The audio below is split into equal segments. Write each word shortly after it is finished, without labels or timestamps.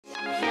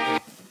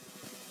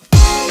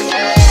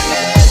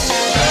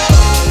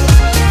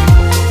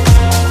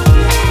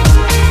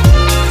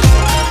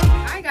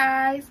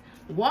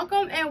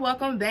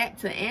welcome back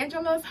to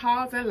Angela's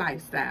Hauls and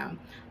Lifestyle.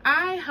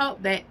 I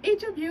hope that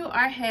each of you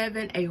are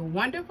having a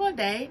wonderful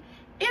day.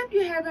 If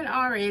you haven't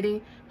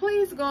already,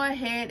 please go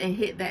ahead and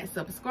hit that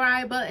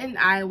subscribe button.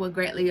 I would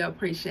greatly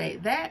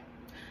appreciate that.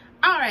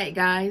 Alright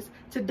guys,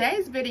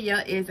 today's video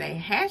is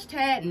a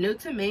hashtag new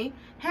to me.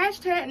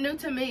 Hashtag new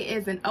to me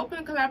is an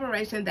open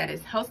collaboration that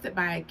is hosted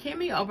by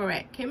Kimmy over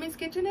at Kimmy's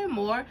Kitchen and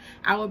More.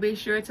 I will be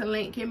sure to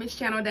link Kimmy's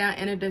channel down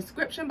in the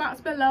description box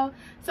below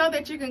so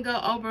that you can go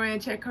over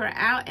and check her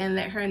out and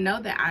let her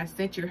know that I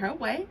sent you her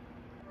way.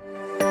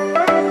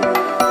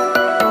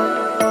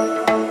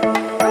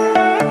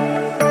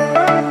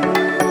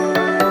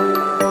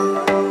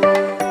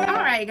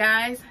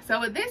 Guys, so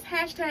with this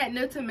hashtag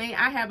new to me,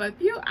 I have a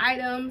few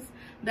items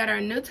that are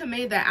new to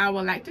me that I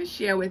would like to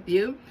share with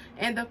you,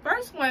 and the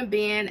first one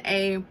being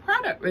a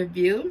product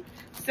review.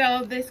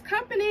 So this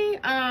company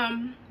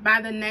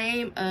by the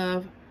name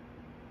of,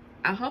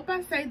 I hope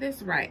I say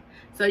this right,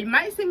 so you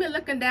might see me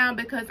looking down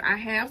because I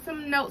have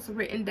some notes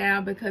written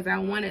down because I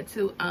wanted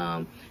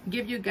to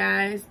give you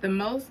guys the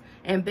most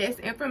and best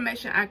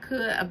information I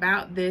could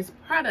about this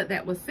product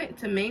that was sent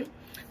to me.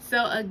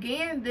 So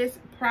again, this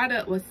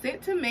product was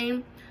sent to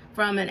me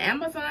from an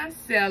Amazon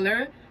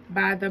seller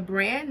by the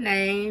brand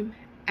name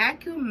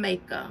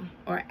AKUMAKA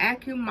or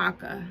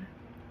AKUMAKA,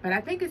 but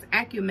I think it's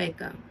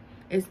AKUMAKA.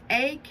 It's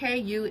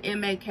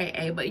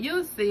AKUMAKA, but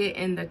you'll see it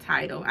in the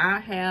title.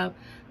 I'll have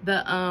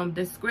the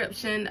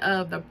description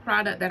of the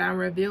product that I'm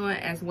reviewing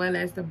as well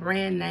as the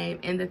brand name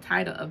in the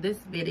title of this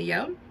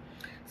video.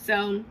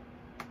 So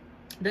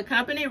the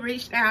company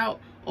reached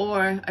out,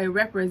 or a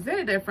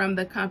representative from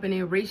the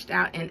company reached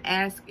out and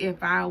asked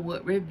if I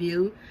would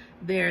review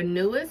their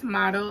newest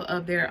model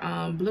of their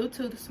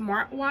Bluetooth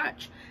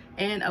smartwatch.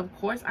 And of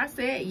course I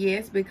said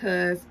yes,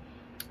 because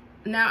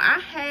now I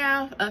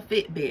have a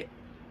Fitbit,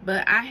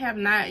 but I have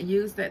not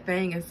used that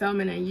thing in so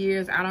many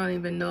years I don't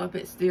even know if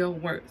it still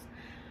works.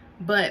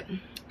 But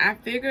I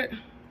figured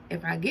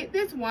if I get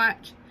this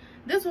watch,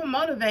 this will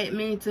motivate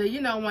me to,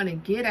 you know, want to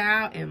get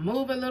out and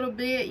move a little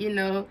bit. You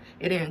know,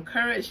 it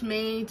encouraged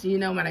me to, you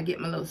know, when I get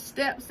my little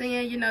steps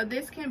in, you know,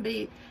 this can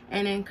be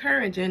an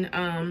encouraging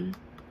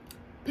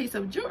piece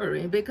of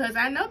jewelry, because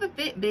I know the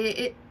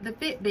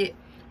Fitbit,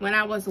 when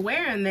I was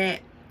wearing that,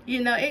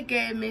 you know, it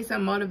gave me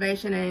some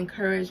motivation and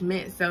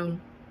encouragement. So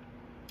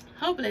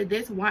hopefully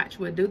this watch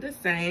will do the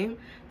same.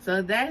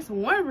 So that's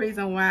one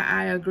reason why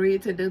I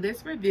agreed to do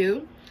this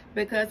review,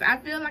 because I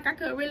feel like I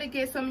could really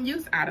get some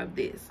use out of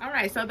this. All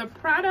right, so the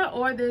product,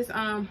 or this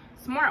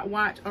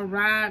smartwatch,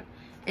 arrived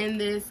in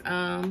this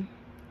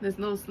this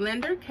little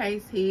slender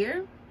case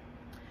here,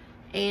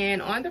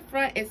 and on the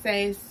front it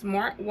says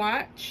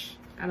Smartwatch.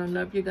 I don't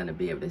know if you're going to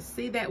be able to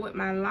see that with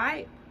my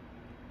light,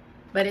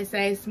 but it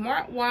says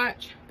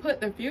Smartwatch,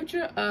 put the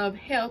future of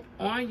health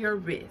on your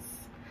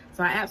wrist.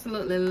 So I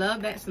absolutely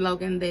love that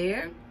slogan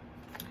there.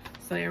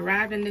 So it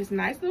arrived in this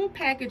nice little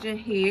packaging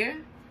here.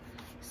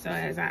 So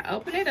as I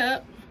open it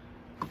up,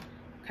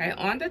 okay,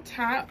 on the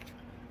top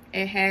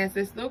it has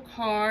this little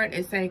card.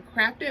 It says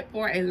crafted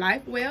for a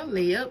life well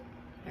lived.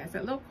 It has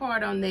that little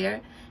card on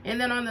there,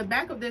 and then on the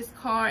back of this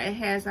card it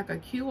has like a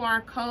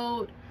QR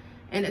code,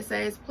 and it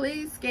says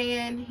please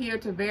scan here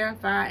to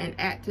verify an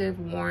active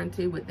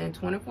warranty within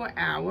 24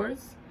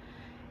 hours.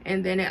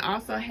 And then it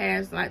also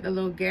has like the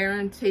little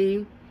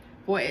guarantee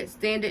for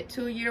extended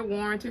 2-year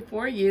warranty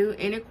for you.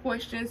 Any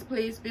questions,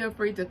 please feel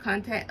free to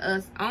contact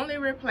us. Only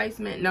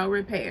replacement, no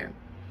repair.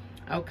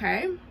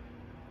 Okay.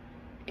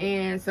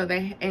 And so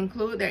they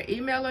include their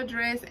email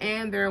address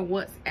and their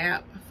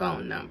WhatsApp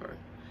phone number.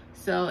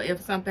 So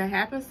if something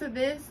happens to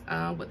this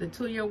with the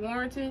 2-year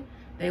warranty,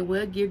 they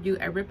will give you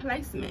a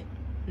replacement.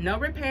 No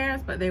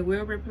repairs, but they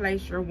will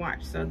replace your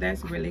watch. So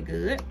that's really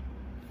good.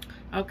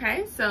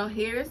 Okay, so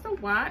here is the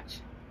watch.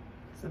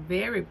 It's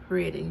very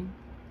pretty.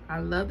 I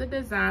love the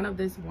design of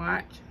this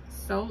watch.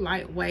 So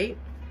lightweight.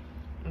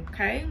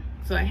 Okay,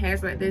 so it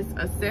has like this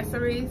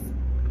accessories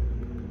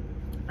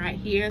right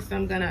here. So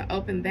I'm gonna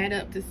open that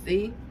up to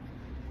see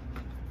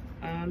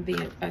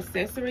the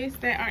accessories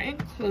that are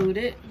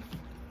included.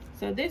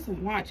 So this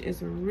watch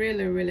is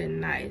really, really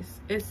nice.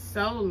 It's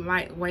so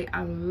lightweight.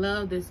 I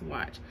love this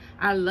watch.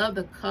 I love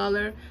the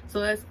color.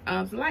 So it's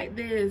like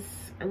this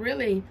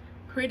really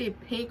pretty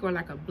pink, or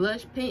like a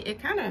blush pink.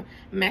 It kind of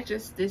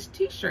matches this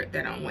t-shirt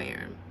that I'm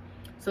wearing.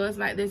 So it's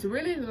like this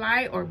really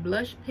light or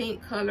blush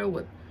pink color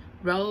with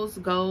rose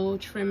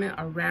gold trimming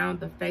around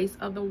the face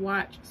of the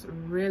watch. It's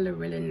really,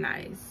 really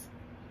nice.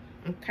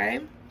 Okay.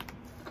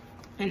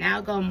 And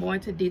I'll go more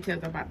into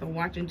details about the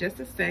watch in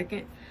just a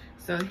second.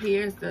 So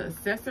here's the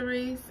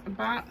accessories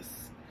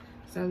box.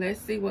 So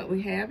let's see what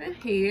we have in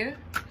here.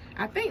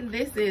 I think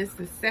this is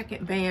the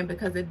second band,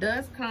 because it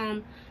does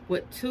come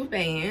with 2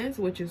 bands,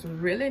 which is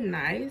really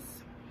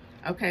nice.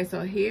 Okay,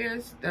 so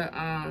here's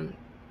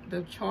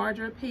the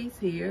charger piece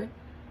here.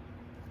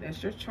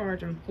 That's your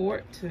charging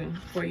port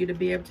for you to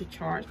be able to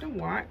charge the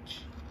watch.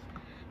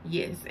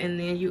 Yes, and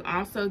then you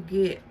also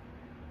get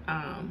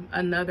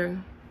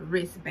another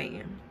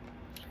wristband.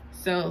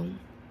 So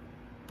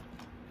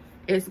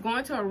It's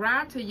going to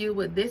arrive to you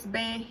with this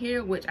band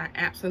here, which I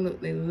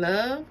absolutely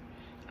love.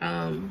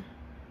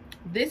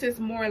 This is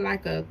more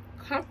like a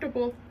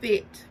comfortable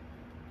fit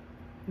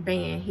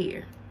band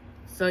here.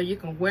 So you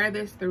can wear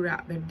this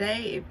throughout the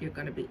day if you're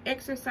going to be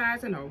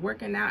exercising or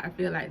working out. I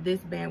feel like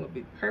this band would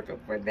be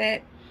perfect for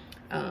that.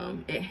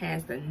 It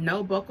has the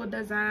no buckle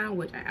design,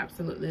 which I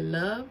absolutely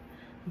love.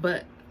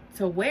 But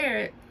to wear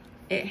it,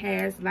 it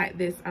has like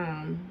this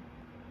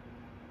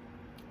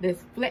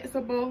this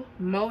flexible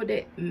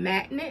molded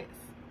magnets.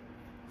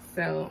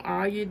 So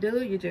all you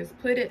do, you just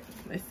put it,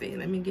 let's see,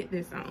 let me get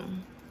this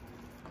on.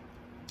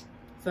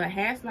 So it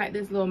has like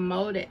this little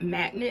molded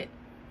magnet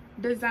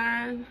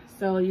design.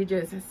 So you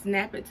just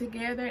snap it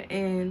together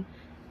and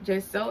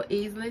just so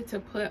easily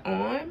to put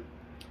on.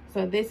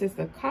 So this is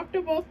a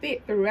comfortable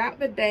fit throughout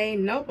the day,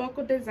 no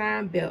buckle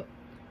design belt.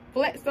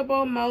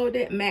 Flexible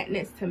molded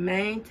magnets to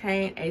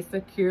maintain a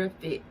secure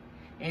fit.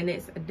 And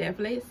it's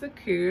definitely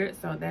secured,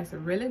 so that's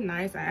really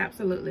nice. I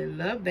absolutely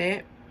love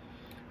that.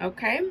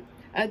 Okay,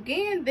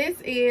 again,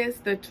 this is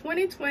the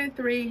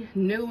 2023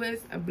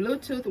 newest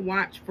Bluetooth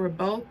watch for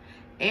both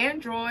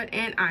Android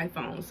and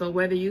iPhone. So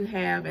whether you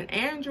have an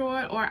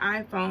Android or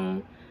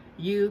iPhone,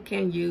 you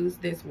can use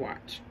this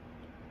watch.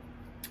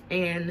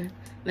 And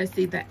let's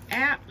see, the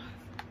app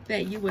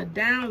that you would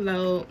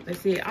download, let's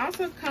see, it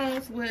also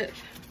comes with,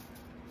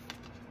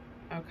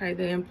 okay,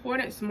 the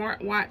important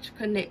smartwatch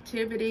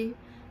connectivity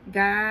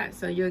guide.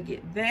 So you'll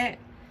get that,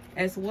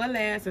 as well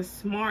as a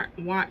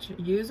smartwatch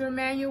user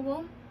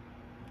manual.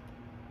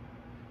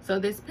 So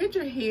this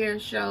picture here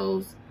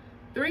shows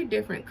 3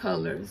 different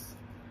colors,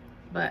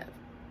 but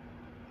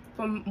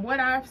from what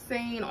I've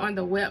seen on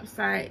the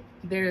website,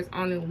 there's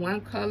only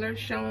 1 color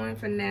showing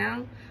for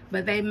now,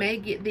 but they may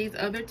get these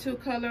other 2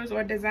 colors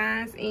or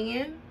designs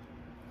in.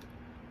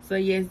 So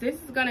yes,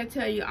 this is going to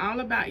tell you all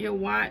about your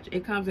watch.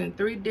 It comes in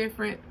 3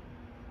 different,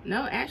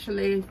 no,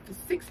 actually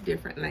 6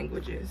 different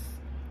languages.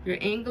 Your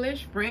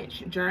English,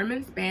 French,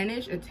 German,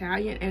 Spanish,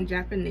 Italian, and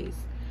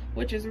Japanese,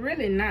 which is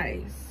really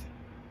nice.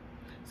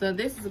 So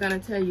this is going to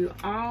tell you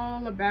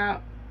all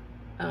about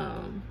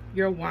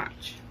your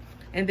watch.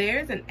 And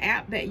there's an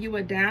app that you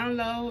would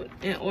download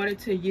in order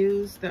to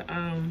use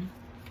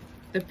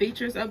the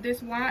features of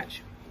this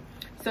watch.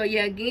 So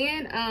yeah,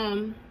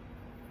 again,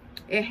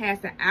 it has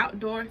the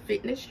outdoor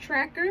fitness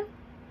tracker.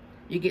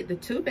 You get the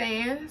 2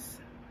 bands,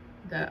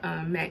 the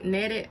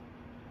magnetic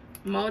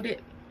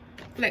molded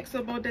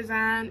flexible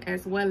design,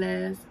 as well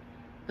as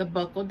the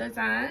buckle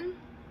design.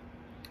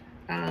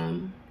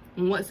 And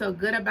what's so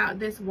good about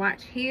this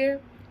watch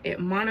here, it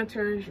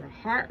monitors your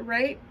heart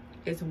rate.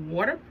 It's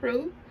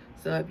waterproof,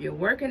 so if you're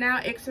working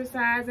out,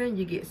 exercising,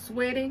 you get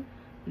sweaty,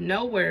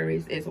 no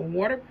worries, it's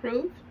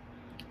waterproof.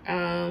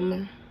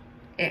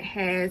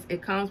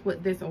 It comes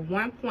with this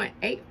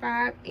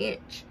 1.85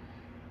 inch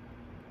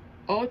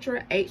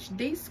Ultra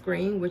HD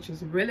screen, which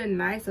is really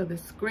nice. So the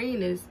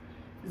screen is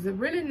a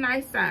really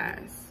nice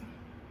size,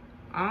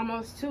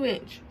 almost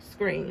 2-inch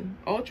screen,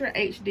 Ultra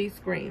HD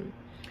screen.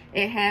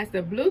 It has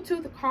the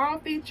Bluetooth call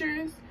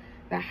features,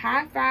 the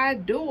hi-fi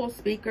dual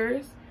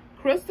speakers,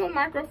 crystal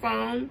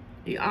microphone.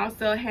 You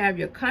also have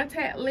your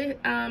contact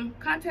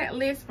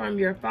list from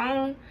your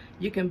phone.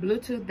 You can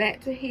Bluetooth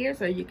that to here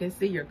so you can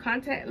see your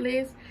contact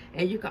list,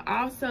 and you can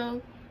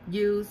also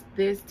use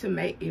this to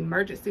make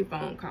emergency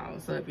phone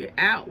calls. So if you're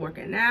out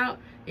working out,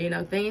 you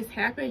know, things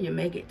happen, you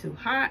may get too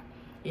hot,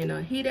 you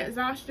know, heat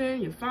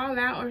exhaustion, you fall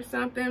out or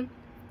something,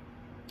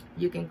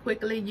 you can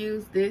quickly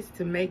use this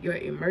to make your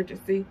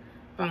emergency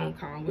phone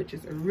call, which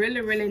is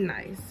really, really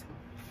nice.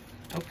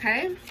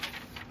 Okay.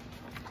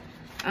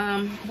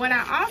 What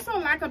I also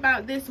like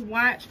about this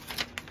watch,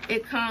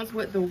 it comes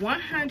with the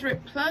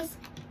 100+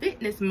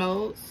 fitness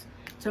modes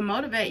to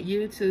motivate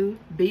you to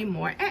be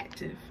more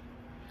active.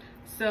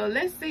 So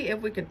let's see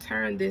if we can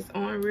turn this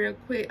on real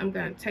quick. I'm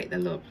going to take the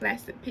little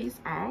plastic piece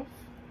off.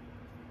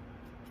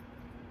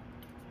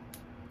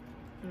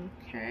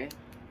 Okay.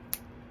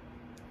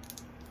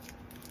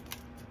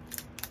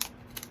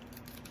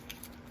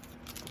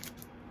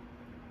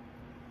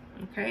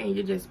 Okay, and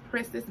you just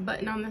press this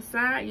button on the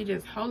side. You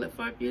just hold it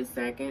for a few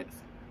seconds.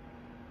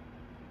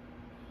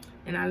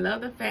 And I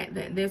love the fact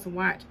that this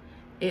watch,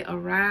 it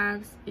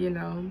arrives, you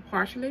know,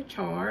 partially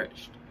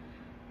charged.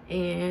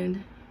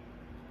 And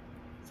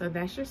so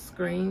that's your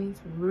screen.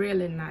 It's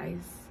really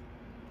nice.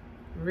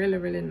 Really,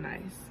 really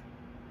nice.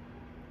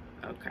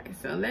 Okay,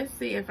 so let's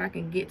see if I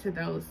can get to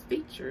those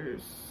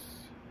features.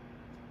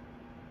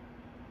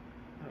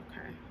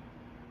 Okay.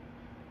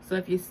 So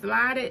if you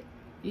slide it,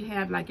 you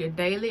have like your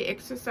daily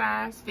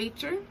exercise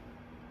feature.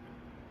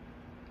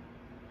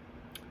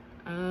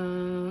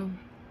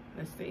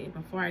 Let's see,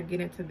 before I get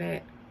into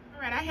that.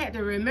 All right, I had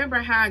to remember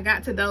how I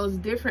got to those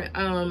different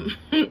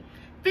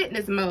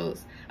fitness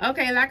modes.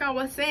 Okay, like I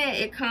was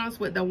saying, it comes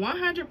with the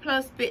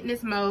 100+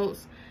 fitness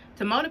modes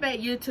to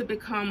motivate you to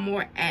become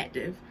more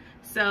active.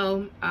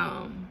 So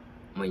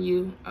when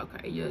you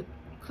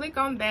click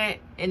on that,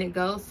 and it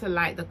goes to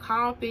like the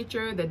call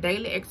feature, the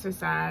daily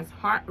exercise,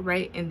 heart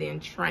rate, and then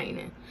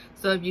training.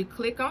 So if you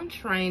click on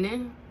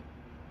training,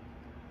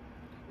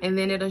 and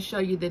then it'll show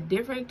you the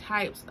different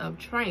types of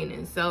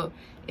training. So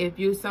if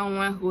you're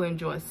someone who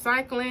enjoys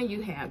cycling,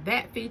 you have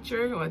that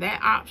feature or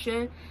that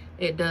option.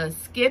 It does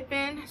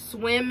skipping,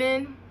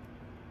 swimming,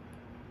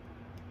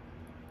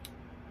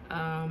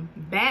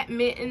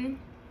 badminton,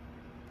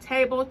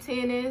 table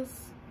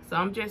tennis. So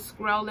I'm just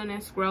scrolling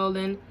and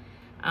scrolling.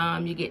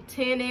 You get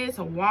tennis,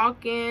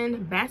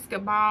 walking,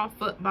 basketball,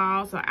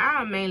 football. So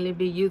I'll mainly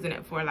be using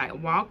it for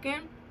like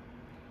walking.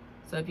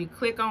 So if you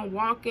click on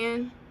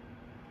walking,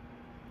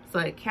 so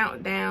it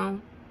count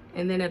down,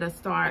 and then it'll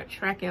start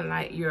tracking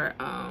like your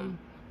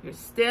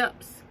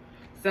steps.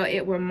 So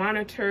it will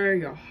monitor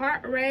your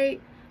heart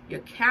rate,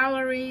 your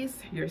calories,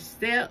 your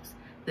steps,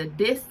 the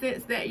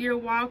distance that you're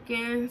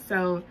walking.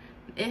 So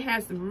it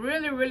has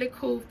really, really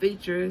cool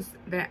features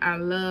that I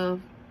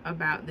love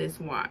about this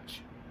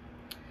watch.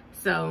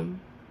 So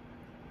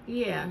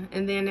yeah,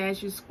 and then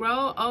as you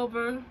scroll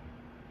over,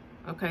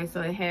 okay,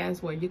 so it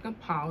has where you can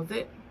pause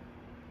it.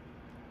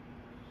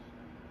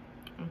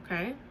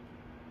 Okay.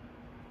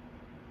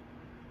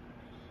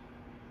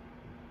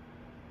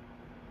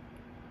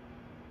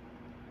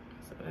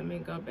 So let me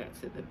go back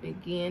to the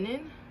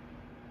beginning.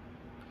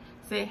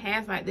 So it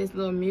has like this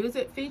little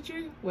music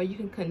feature where you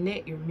can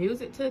connect your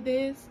music to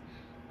this,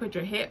 put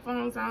your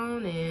headphones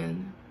on,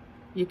 and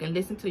you can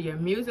listen to your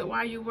music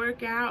while you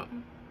work out.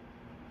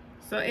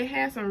 So it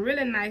has some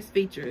really nice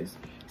features.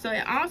 So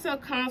it also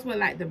comes with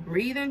like the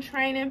breathing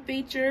training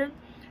feature.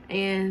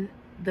 And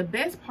the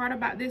best part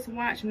about this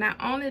watch, not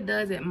only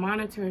does it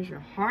monitors your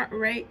heart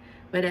rate,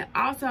 but it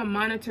also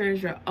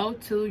monitors your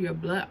O2, your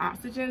blood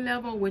oxygen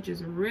level, which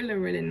is really,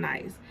 really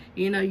nice.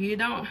 You know, you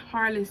don't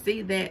hardly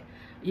see that,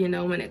 you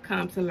know, when it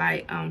comes to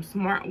like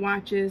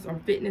smartwatches or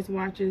fitness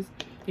watches.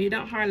 You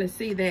don't hardly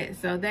see that.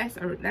 So that's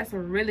a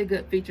really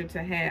good feature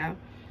to have,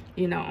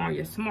 you know, on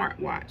your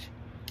smartwatch.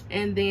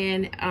 And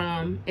then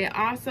it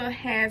also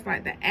has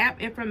like the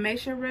app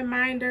information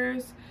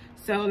reminders.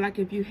 So like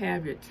if you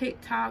have your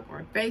TikTok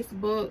or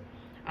Facebook,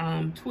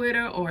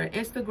 Twitter or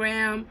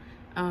Instagram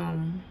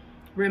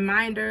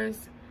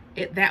reminders,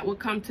 that will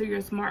come to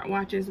your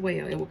smartwatch as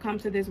well. It will come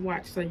to this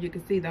watch so you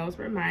can see those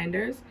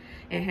reminders.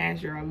 It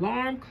has your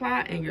alarm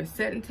clock and your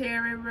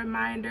sedentary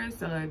reminders.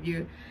 So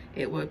if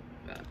it will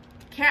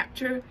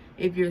capture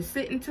if you're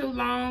sitting too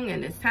long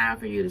and it's time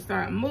for you to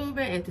start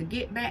moving and to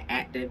get back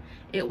active,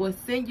 it will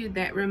send you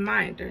that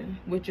reminder,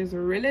 which is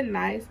really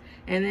nice.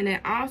 And then it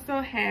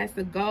also has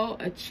the goal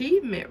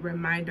achievement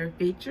reminder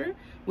feature,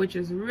 which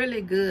is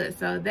really good.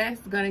 So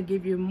that's going to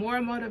give you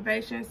more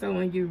motivation. So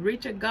when you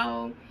reach a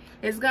goal,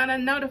 it's going to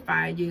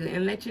notify you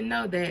and let you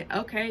know that,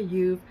 okay,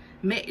 you've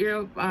met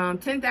your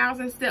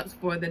 10,000 steps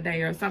for the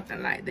day or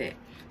something like that,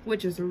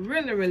 which is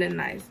really, really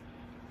nice.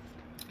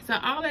 So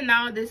all in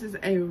all, this is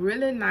a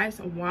really nice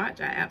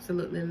watch. I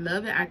absolutely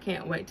love it. I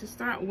can't wait to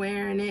start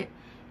wearing it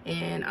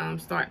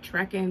and start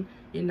tracking,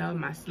 you know,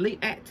 my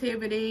sleep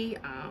activity,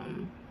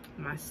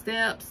 my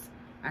steps.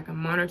 I can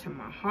monitor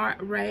my heart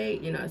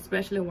rate, you know,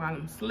 especially while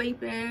I'm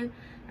sleeping.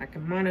 I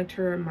can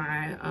monitor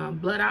my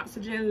blood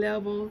oxygen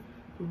level.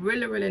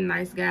 Really, really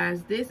nice,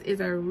 guys. This is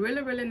a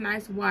really, really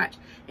nice watch.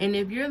 And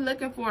if you're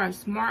looking for a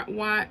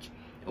smartwatch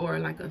or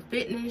like a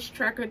fitness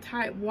tracker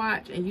type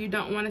watch and you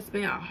don't want to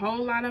spend a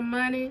whole lot of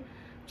money,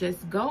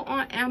 just go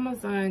on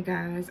Amazon,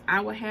 guys. I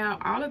will have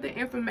all of the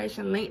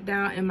information linked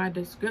down in my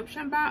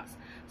description box,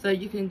 so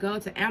you can go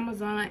to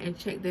Amazon and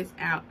check this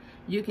out.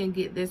 You can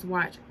get this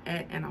watch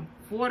at an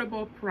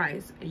affordable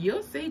price.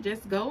 You'll see.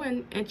 Just go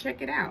and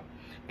check it out.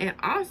 And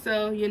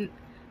also,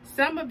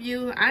 some of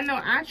you, I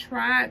know I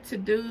tried to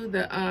do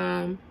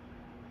the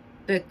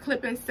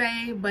clip and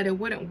save, but it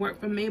wouldn't work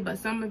for me. But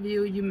some of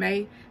you, you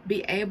may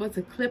be able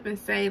to clip and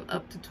save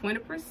up to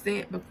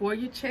 20% before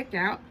you check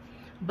out.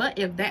 But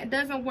if that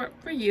doesn't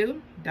work for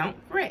you, don't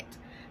fret,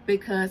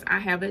 because I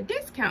have a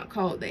discount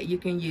code that you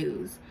can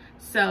use.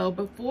 So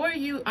before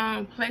you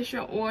place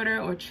your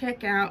order or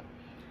check out,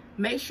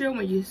 make sure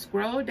when you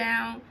scroll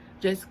down,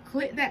 just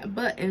click that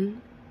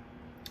button.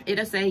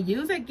 It'll say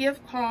use a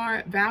gift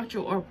card, voucher,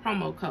 or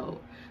promo code.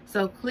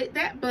 So click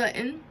that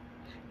button,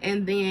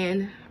 and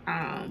then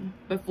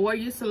before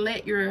you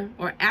select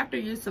or after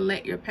you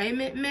select your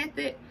payment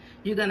method,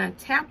 you're gonna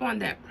tap on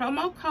that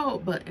promo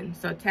code button.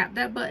 So tap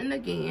that button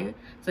again.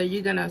 So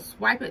you're gonna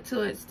swipe it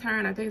till it's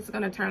turned. I think it's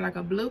gonna turn like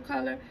a blue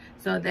color,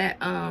 so that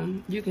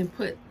you can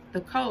put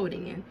the code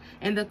in.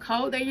 And the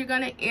code that you're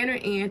gonna enter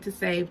in to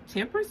save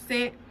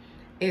 10%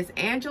 is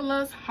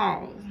Angela's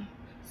Hauls.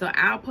 So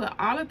I'll put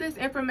all of this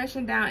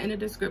information down in the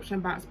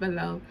description box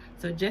below.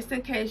 So just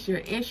in case you're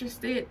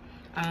interested,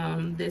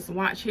 this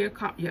watch here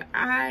caught your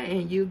eye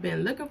and you've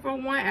been looking for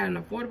one at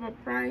an affordable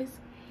price,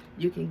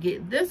 you can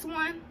get this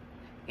one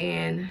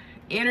and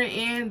enter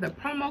in the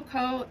promo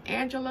code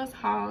Angela's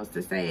Hauls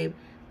to save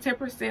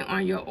 10%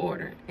 on your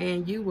order,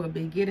 and you will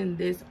be getting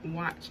this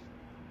watch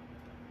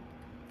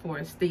for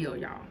a steal,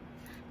 y'all.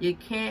 You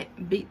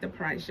can't beat the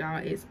price, y'all.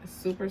 It's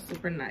super,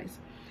 super nice.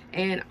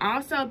 And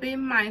also be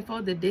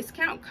mindful, the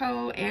discount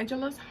code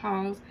Angela's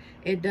Hauls,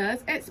 it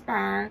does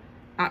expire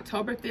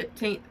October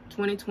 15th,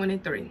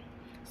 2023.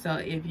 So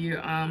if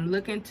you're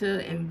looking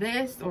to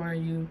invest or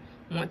you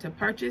want to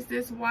purchase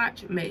this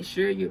watch, make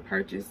sure you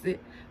purchase it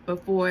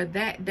before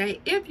that day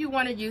if you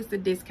want to use the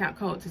discount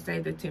code to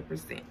save the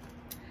 10%.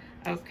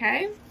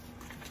 Okay,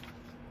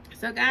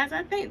 so guys,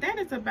 I think that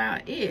is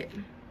about it.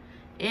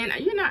 And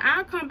you know,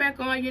 I'll come back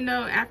on, you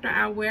know, after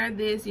I wear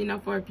this, you know,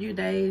 for a few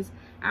days.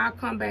 I'll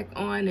come back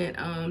on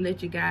and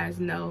let you guys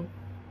know,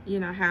 you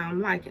know, how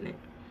I'm liking it.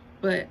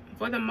 But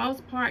for the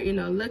most part, you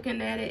know,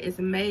 looking at it, it's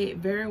made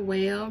very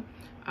well.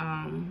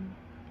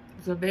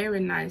 It's a very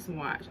nice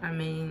watch. I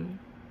mean,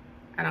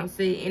 I don't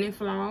see any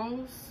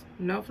flaws,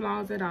 no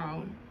flaws at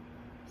all.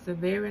 It's a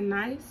very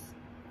nice.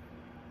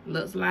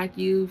 Looks like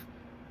you've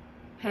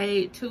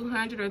paid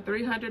 $200 or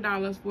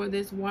 $300 for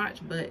this watch,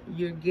 but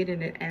you're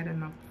getting it at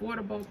an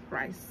affordable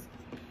price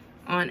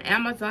on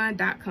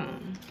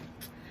Amazon.com.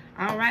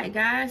 All right,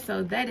 guys,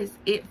 so that is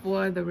it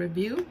for the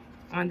review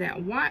on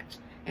that watch.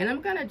 And I'm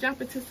gonna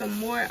jump into some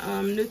more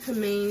new to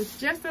me's,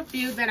 just a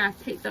few that I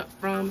picked up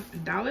from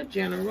Dollar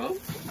General,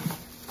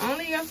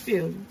 only a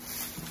few.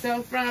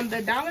 So from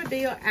the Dollar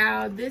Deal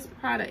aisle, this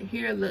product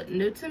here looked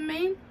new to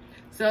me.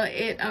 So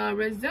it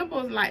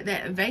resembles like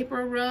that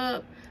vapor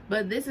rub,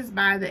 but this is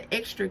by the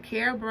Extra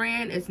Care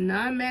brand. It's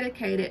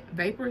non-medicated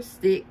vapor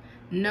stick,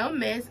 no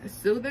mess,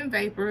 soothing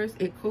vapors.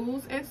 It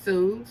cools and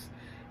soothes,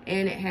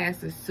 and it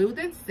has a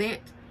soothing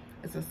scent.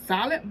 It's a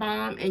solid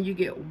balm, and you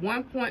get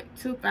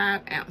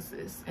 1.25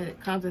 ounces, and it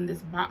comes in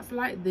this box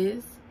like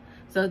this.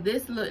 So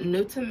this looked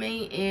new to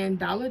me in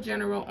Dollar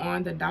General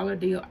on the Dollar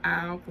Deal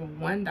aisle for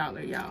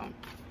 $1, y'all.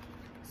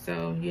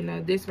 So, you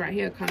know, this right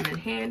here come in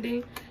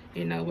handy.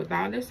 You know, with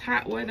all this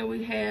hot weather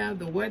we have,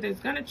 the weather is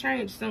gonna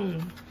change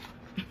soon.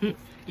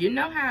 You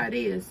know how it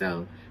is.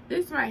 So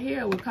this right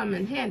here will come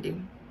in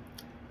handy,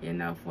 you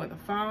know, for the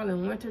fall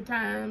and winter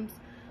times.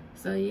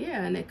 So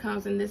yeah, and it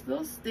comes in this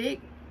little stick,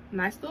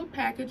 nice little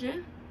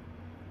packaging.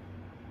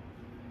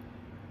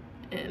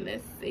 And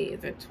let's see,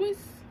 it's a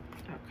twist.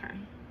 Okay.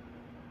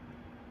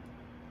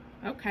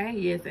 Okay,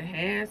 yes, it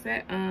has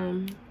that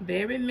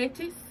very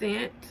minty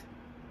scent,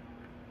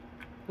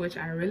 which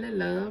I really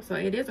love. So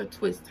it is a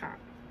twist top.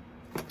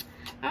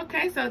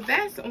 Okay, so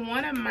that's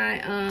one of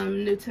my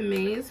new to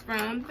me's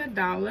from the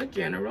Dollar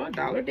General,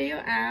 Dollar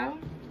Deal aisle.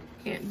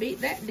 Can't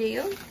beat that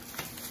deal.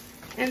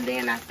 And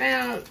then I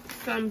found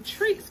some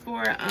treats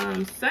for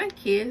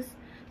Sunkist.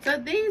 So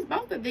these,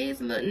 both of these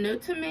look new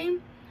to me.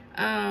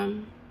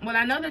 Well,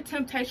 I know the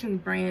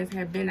Temptations brands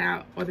have been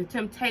out, or the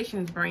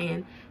Temptations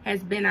brand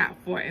has been out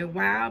for a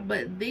while,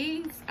 but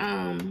these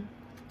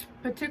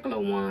particular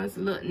ones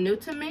look new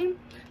to me.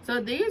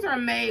 So these are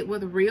made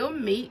with real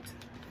meat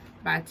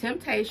by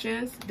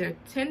Temptations. They're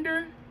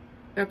tender,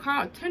 they're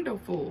called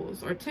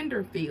Tenderfuls or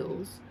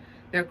Tenderfeels.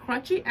 They're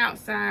crunchy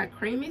outside,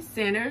 creamy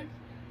center,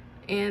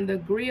 and the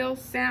grilled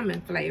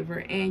salmon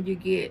flavor, and you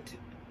get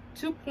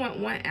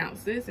 2.1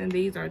 ounces, and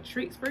these are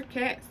treats for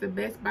cats. The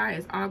best buy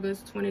is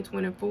August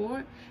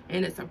 2024,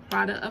 and it's a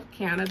product of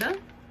Canada.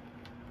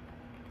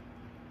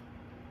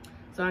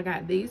 So I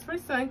got these for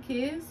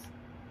Sunkist.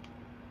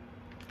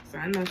 So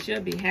I know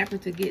she'll be happy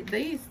to get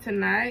these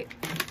tonight.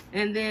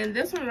 And then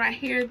this one right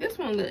here, this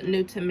one looked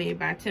new to me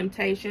by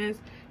Temptations.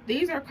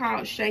 These are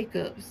called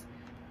Shake-Ups.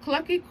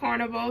 Clucky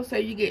Carnival, so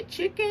you get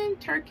chicken,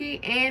 turkey,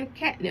 and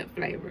catnip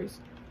flavors.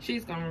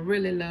 She's gonna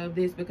really love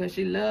this because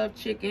she loves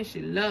chicken,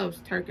 she loves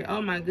turkey.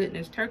 Oh my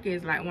goodness, turkey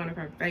is like one of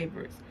her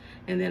favorites.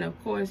 And then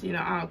of course, you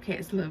know, all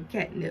cats love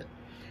catnip.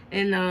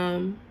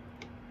 And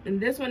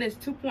this one is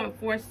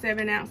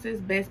 2.47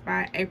 ounces, best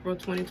by April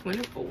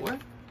 2024.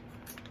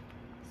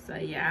 So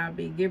yeah, I'll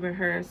be giving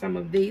her some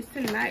of these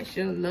tonight.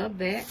 She'll love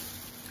that.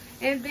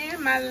 And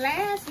then my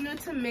last new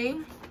to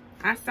me,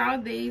 I saw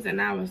these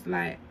and I was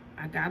like,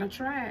 I gotta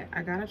try it.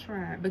 I gotta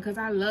try it because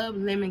I love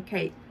lemon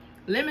cake.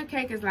 Lemon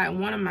cake is like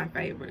one of my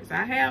favorites.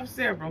 I have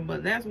several,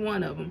 but that's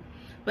one of them.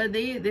 But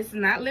this is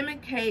not lemon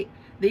cake.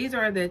 These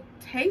are the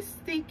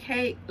Tasty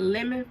Cake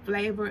lemon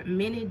flavored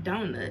mini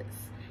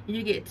donuts.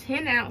 You get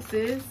 10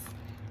 ounces,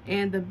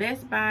 and the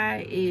best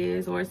buy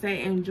is, or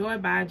say enjoy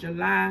by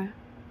July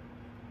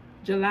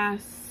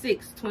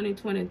 6,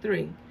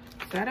 2023.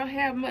 So I don't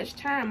have much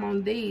time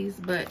on these,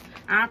 but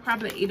I'll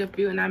probably eat a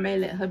few, and I may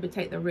let hubby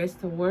take the rest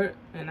to work.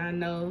 And I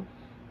know,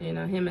 you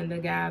know, him and the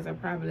guys are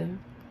probably,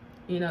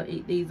 you know,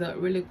 eat these up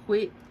really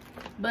quick.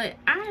 But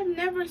I've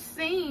never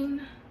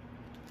seen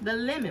the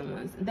lemon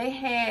ones. They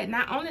had,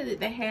 not only did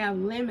they have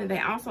lemon, they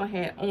also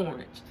had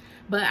orange.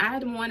 But I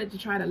wanted to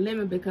try the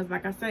lemon because,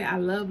 like I say, I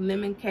love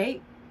lemon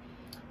cake.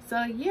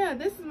 So yeah,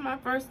 this is my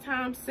first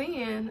time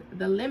seeing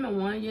the lemon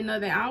one. You know,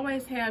 they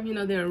always have, you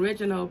know, the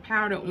original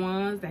powdered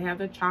ones. They have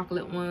the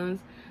chocolate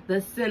ones, the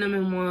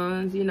cinnamon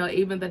ones, you know,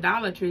 even the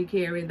Dollar Tree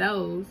carry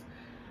those.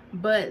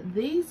 But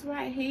these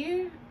right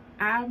here,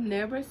 I've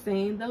never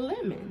seen the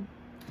lemon.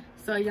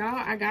 So y'all,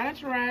 I gotta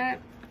try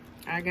it.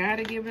 I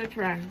gotta give it a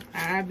try.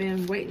 I've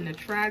been waiting to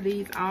try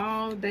these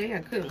all day. I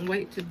couldn't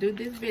wait to do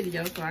this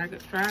video so I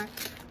could try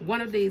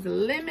one of these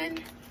lemon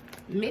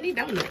mini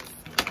donuts.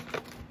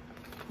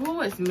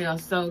 Oh, it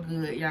smells so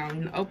good, y'all.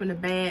 When you open the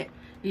bag,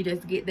 you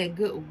just get that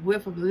good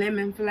whiff of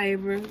lemon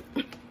flavor.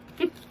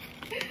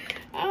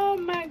 Oh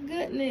my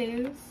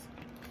goodness.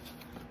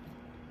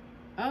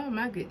 Oh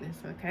my goodness.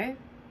 Okay.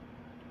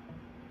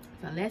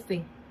 So let's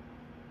see.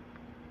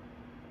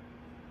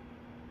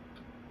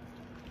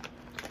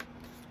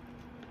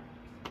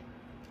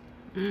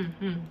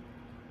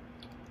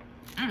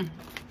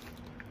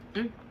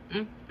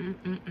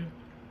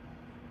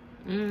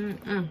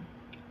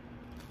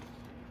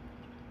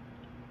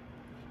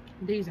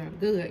 These are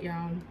good,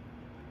 y'all.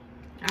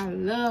 I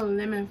love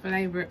lemon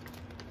flavored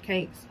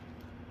cakes.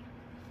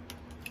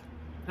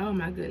 Oh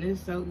my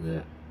goodness, so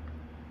good.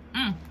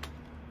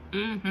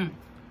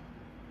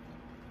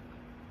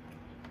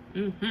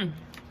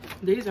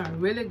 These are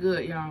really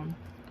good, y'all.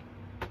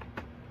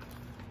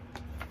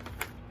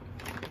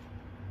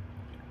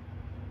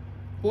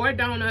 Four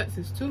donuts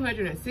is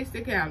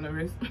 260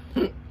 calories.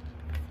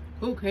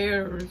 Who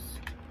cares?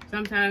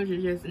 Sometimes you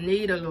just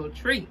need a little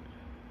treat.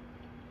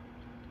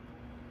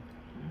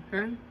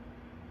 Okay.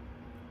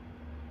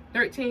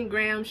 13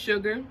 grams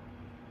sugar.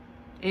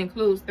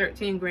 Includes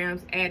 13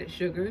 grams added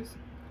sugars,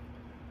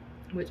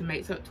 which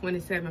makes up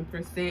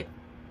 27%.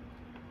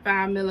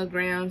 5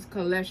 milligrams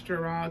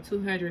cholesterol,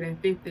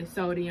 250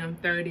 sodium,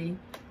 30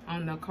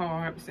 on the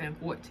carbs, and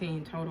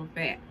 14 total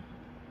fat.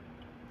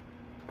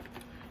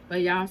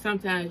 But y'all,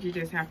 sometimes you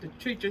just have to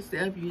treat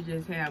yourself. You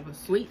just have a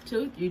sweet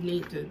tooth. You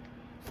need to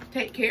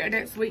take care of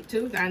that sweet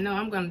tooth. I know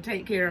I'm going to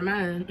take care of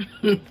mine.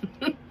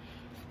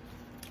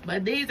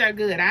 But these are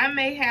good. I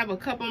may have a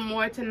couple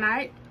more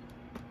tonight.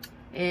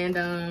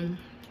 And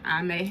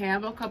I may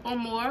have a couple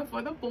more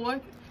for the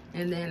 4th.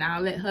 And then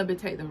I'll let hubby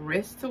take the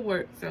rest to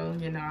work. So,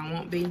 you know, I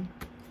won't be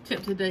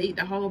tempted to eat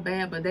the whole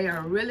bag. But they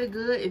are really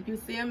good if you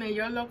see them in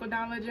your local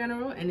Dollar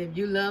General. And if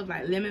you love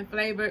like lemon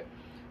flavored,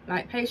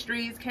 like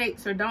pastries,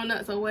 cakes, or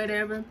donuts or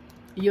whatever,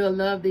 you'll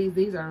love these.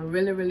 These are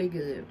really, really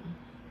good.